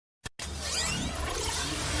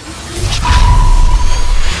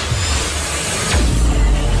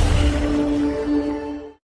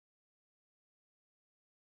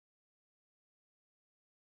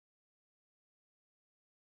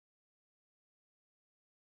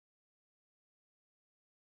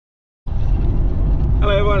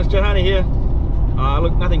everyone, it's Johani here.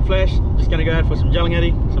 Look, nothing flash, just going to go out for some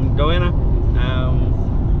jalangardi, some goanna.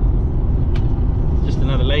 Just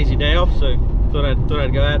another lazy day off, so thought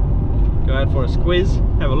I'd go out for a squeeze,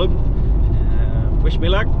 have a look. Wish me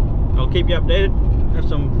luck. I'll keep you updated, have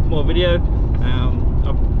some more video.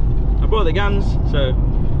 I brought the guns, so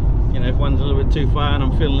you know, if one's a little bit too far and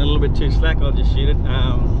I'm feeling a little bit too slack, I'll just shoot it.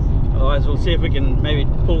 Otherwise we'll see if we can maybe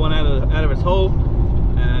pull one out of its hole.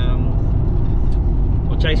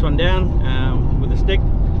 Or chase one down with a stick,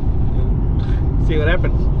 see what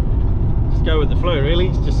happens. Just go with the flow, really.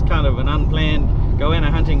 It's just kind of an unplanned goanna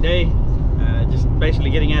hunting day. Just basically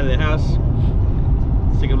getting out of the house,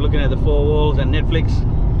 sick of looking at the four walls and Netflix.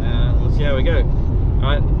 We'll see how we go.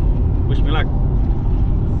 Alright, wish me luck.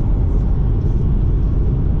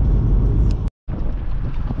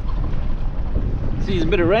 See, there's a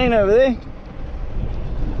bit of rain over there.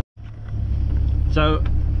 So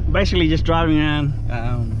basically just driving around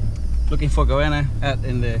looking for goanna out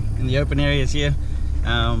in the open areas here.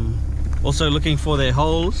 Also looking for their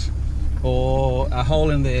holes, or a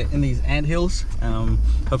hole in these ant hills.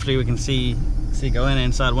 Hopefully we can see goanna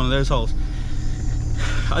inside one of those holes.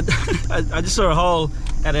 I just saw a hole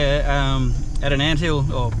at an ant hill,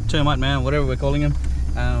 or termite mound, whatever we're calling them.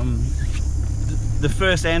 The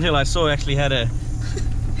first ant hill I saw actually had a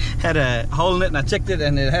hole in it, and I checked it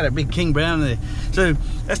and it had a big king brown there. So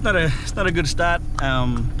that's not a good start,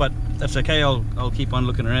 but that's okay. I'll keep on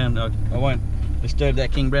looking around. I won't disturb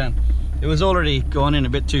that king brown. It was already gone in a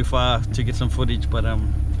bit too far to get some footage, but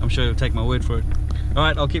I'm sure you'll take my word for it.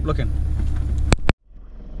 Alright, I'll keep looking.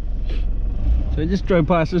 So I just drove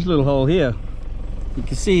past this little hole here. You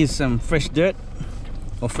can see some fresh dirt,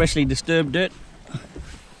 or freshly disturbed dirt.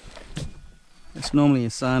 That's normally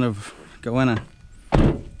a sign of goanna.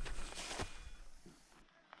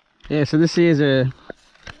 Yeah, so this here is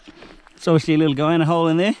it's obviously a little goanna hole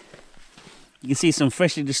in there. You can see some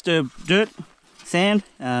freshly disturbed dirt, sand.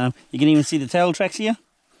 You can even see the tail tracks here.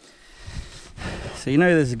 So you know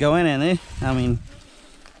there's a goanna in there. I mean,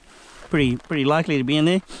 pretty likely to be in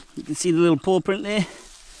there. You can see the little paw print there.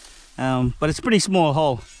 But it's a pretty small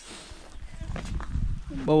hole.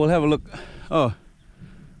 But we'll have a look. Oh,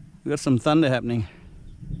 we've got some thunder happening.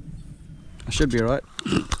 I should be alright.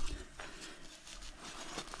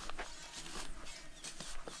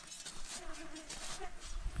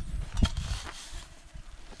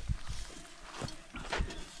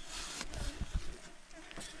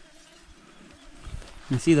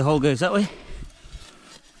 You see the hole goes that way.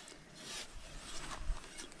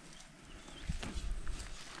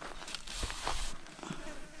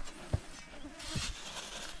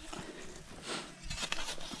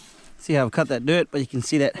 See how I've cut that dirt, but you can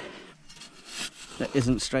see that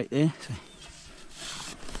isn't straight there. So.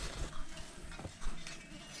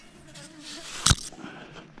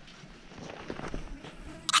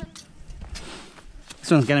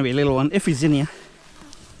 This one's going to be a little one, if he's in here.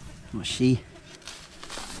 Or she.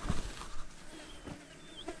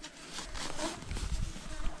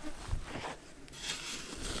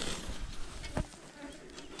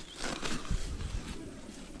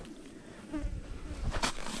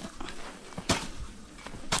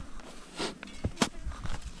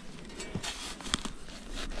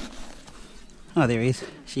 Oh, there he is.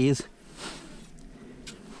 She is.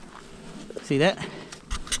 See that?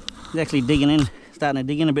 He's actually digging in, starting to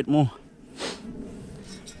dig in a bit more.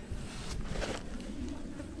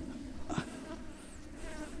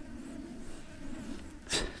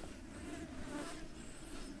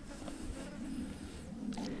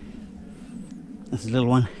 That's a little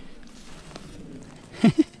one.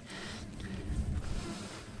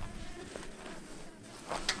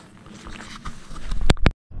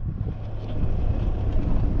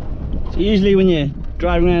 Usually when you're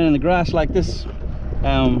driving around in the grass like this,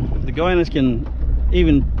 the goannas can,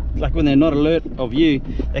 even like when they're not alert of you,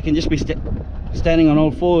 they can just be standing on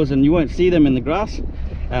all fours and you won't see them in the grass.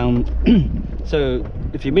 So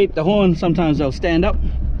if you beep the horn, sometimes they'll stand up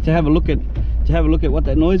to have a look at what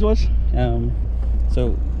that noise was.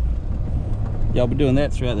 So yeah, I'll be doing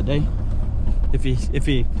that throughout the day. If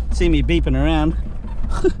you see me beeping around,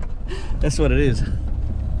 that's what it is.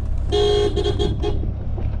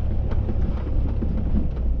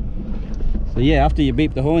 So yeah, after you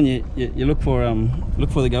beep the horn, you look for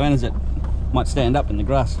the goannas that might stand up in the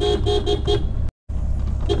grass.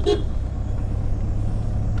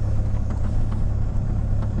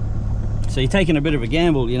 So you're taking a bit of a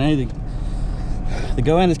gamble, you know. The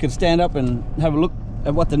goannas could stand up and have a look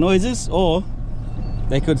at what the noise is, or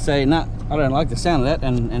they could say, nah, I don't like the sound of that,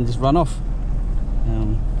 and just run off.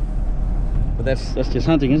 But that's just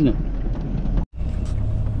hunting, isn't it?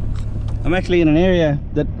 I I'm actually in an area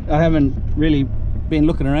that I haven't really been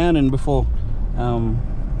looking around in before. The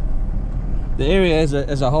area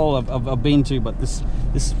as a whole I've been to, but this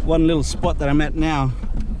one little spot that I'm at now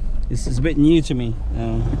is a bit new to me.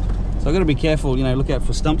 So I've got to be careful, you know, look out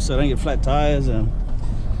for stumps so I don't get flat tires.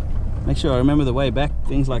 Make sure I remember the way back,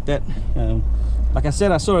 things like that. Like I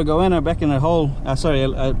said, I saw a goanna back in a hole. Sorry,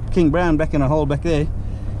 a king brown back in a hole back there.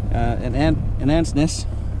 An ant's nest.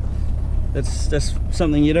 That's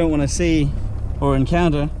something you don't want to see or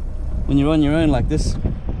encounter when you're on your own like this.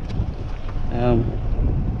 So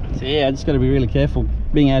yeah, I just got to be really careful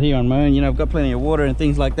being out here on my own. You know, I've got plenty of water and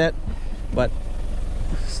things like that, but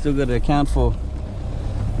still got to account for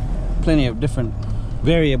plenty of different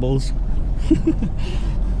variables.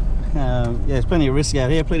 Yeah, there's plenty of risk out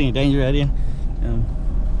here, plenty of danger out here,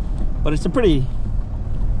 but it's a pretty,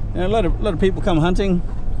 you know, a lot of people come hunting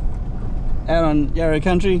out on Yawuru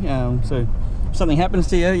country. So if something happens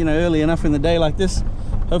to you, you know, early enough in the day like this,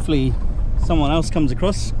 hopefully someone else comes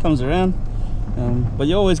around. But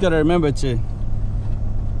you always got to remember to, you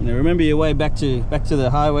know, remember your way back to the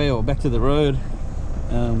highway or back to the road.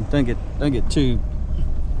 Don't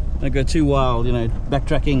go too wild, you know,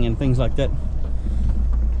 backtracking and things like that.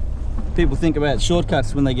 People think about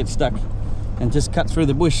shortcuts when they get stuck and just cut through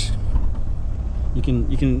the bush.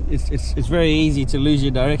 It's very easy to lose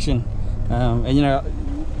your direction, and you know,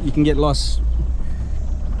 you can get lost.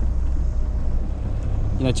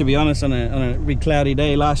 You know, to be honest, on a really cloudy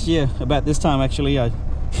day last year, about this time actually, I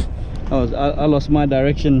lost my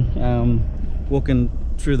direction walking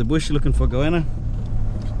through the bush looking for goanna.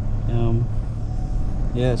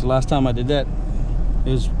 Yeah, it's the last time I did that.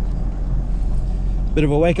 It was a bit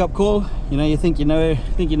of a wake-up call. You know, you think you know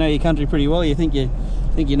your country pretty well. You think you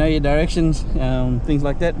know your directions, things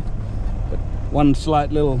like that. But one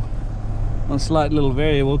slight little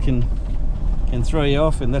variable can throw you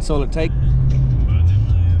off, and that's all it takes.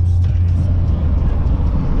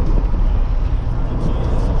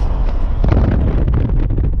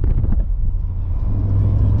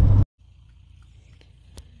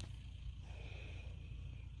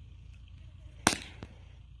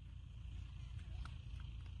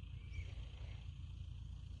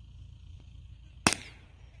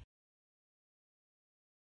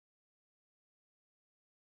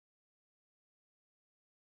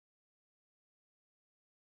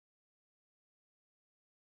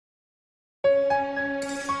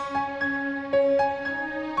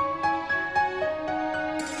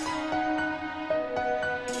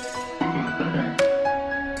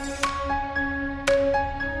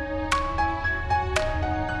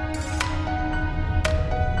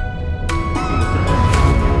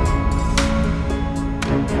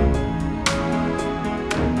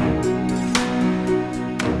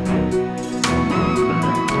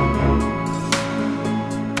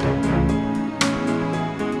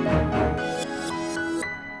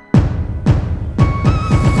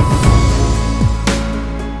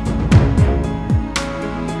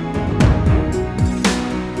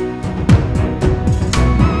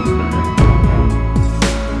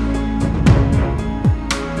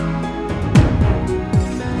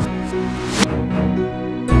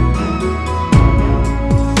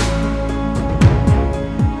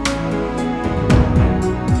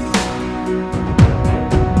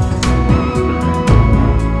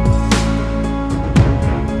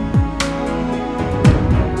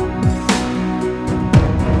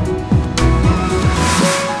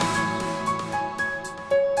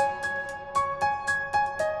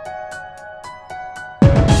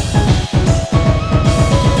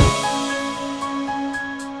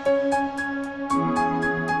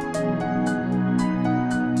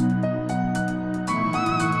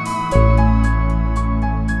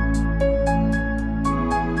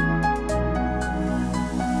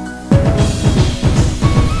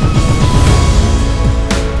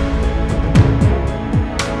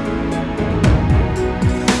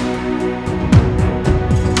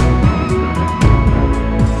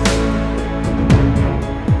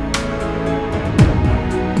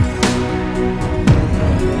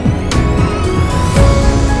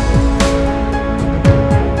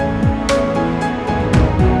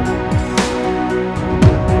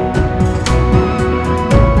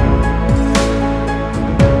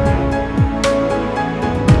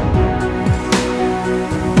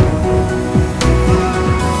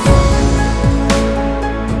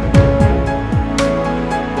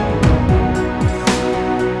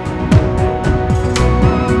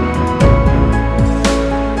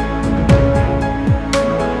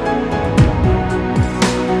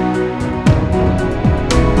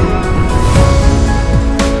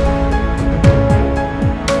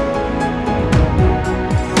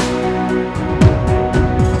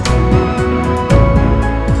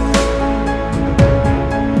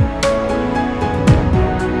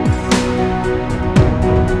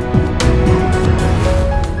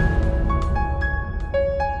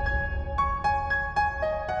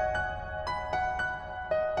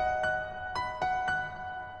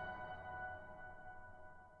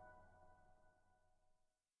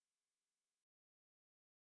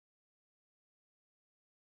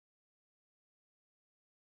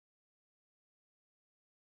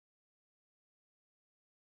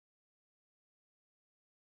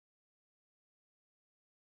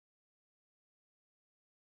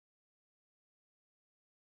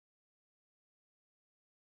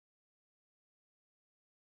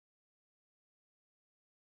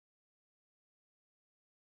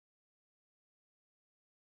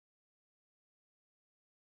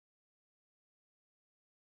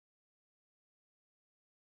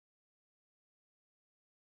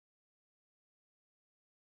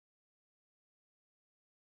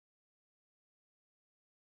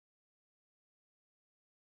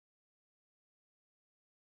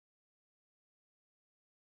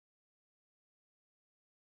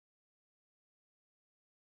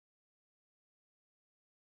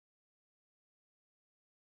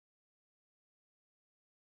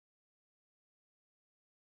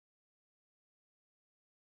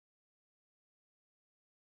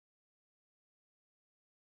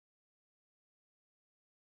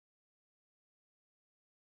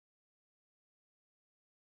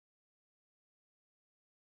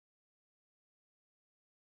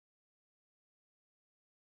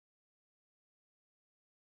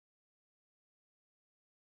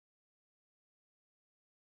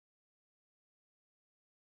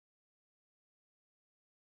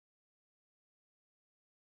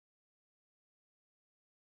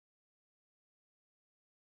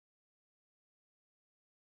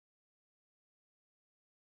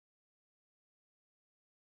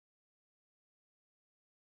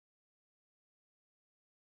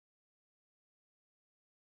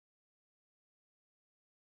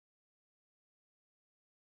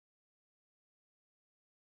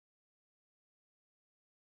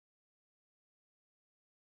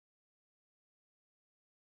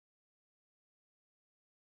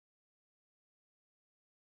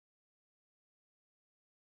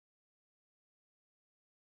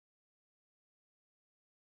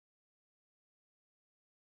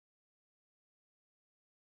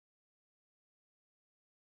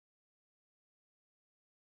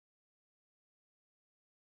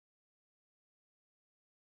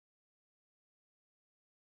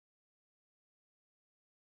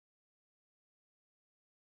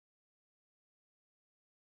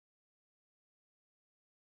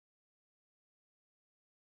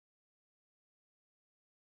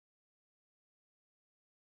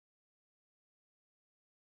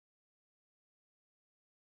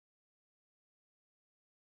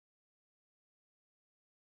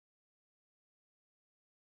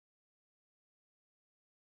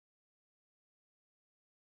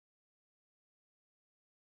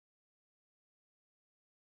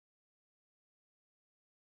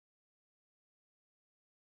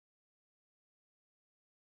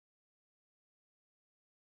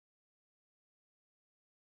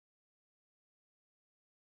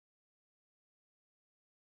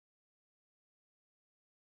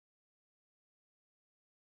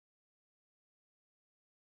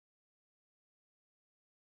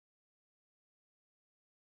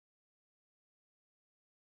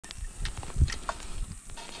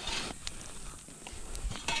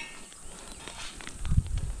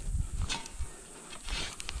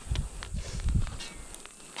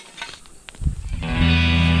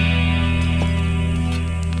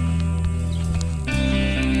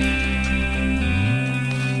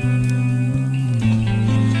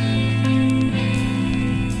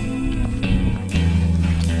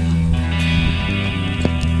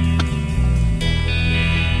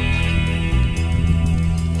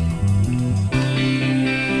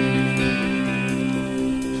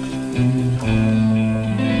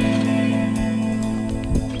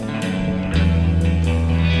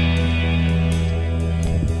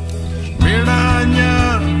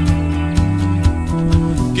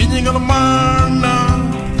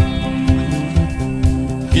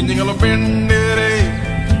 vendere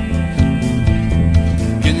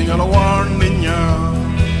che you gonna warning ya.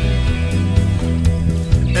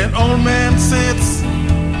 An old man sits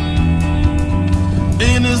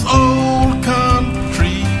in his old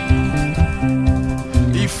country.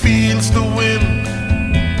 He feels the wind,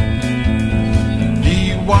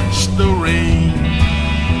 he watched the rain.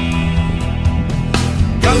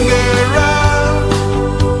 Gangara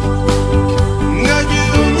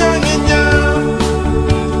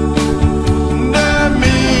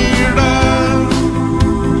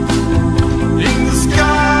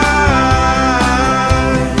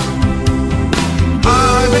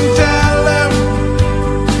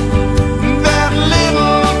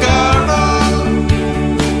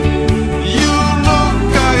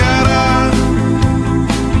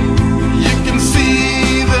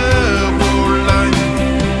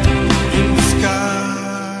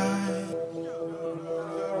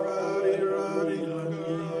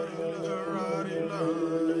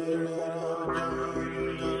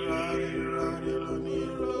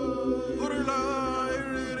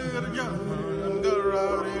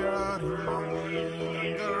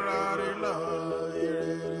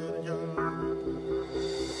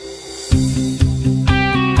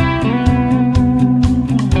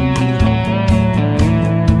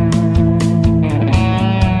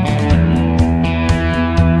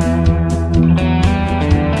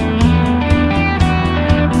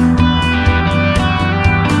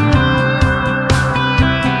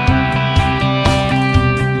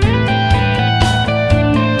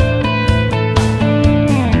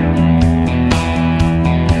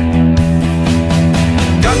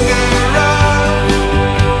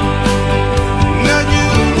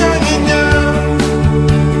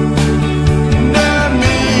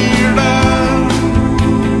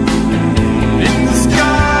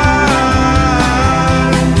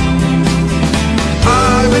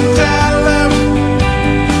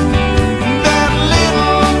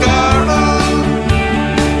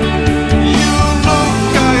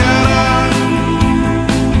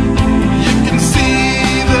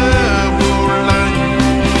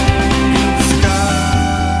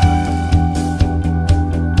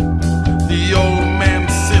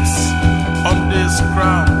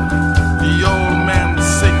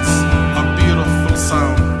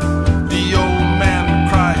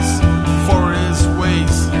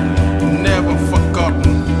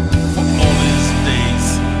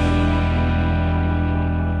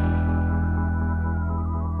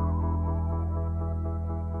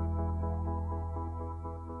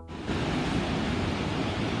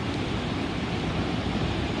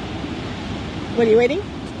What are you eating?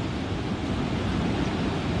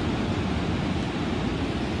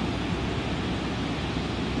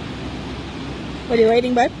 What are you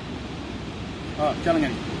eating, bud? Oh,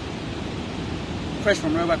 jalangardi. Fresh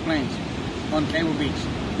from Roebuck Plains on Cable Beach.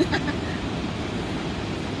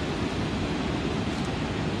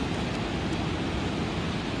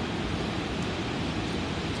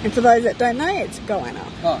 And for those that don't know, it's goanna.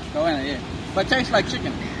 Oh, goanna, yeah. But it tastes like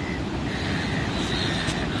chicken.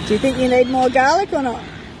 Do you think you need more garlic or not?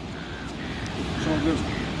 So good.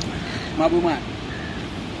 MABU BURU.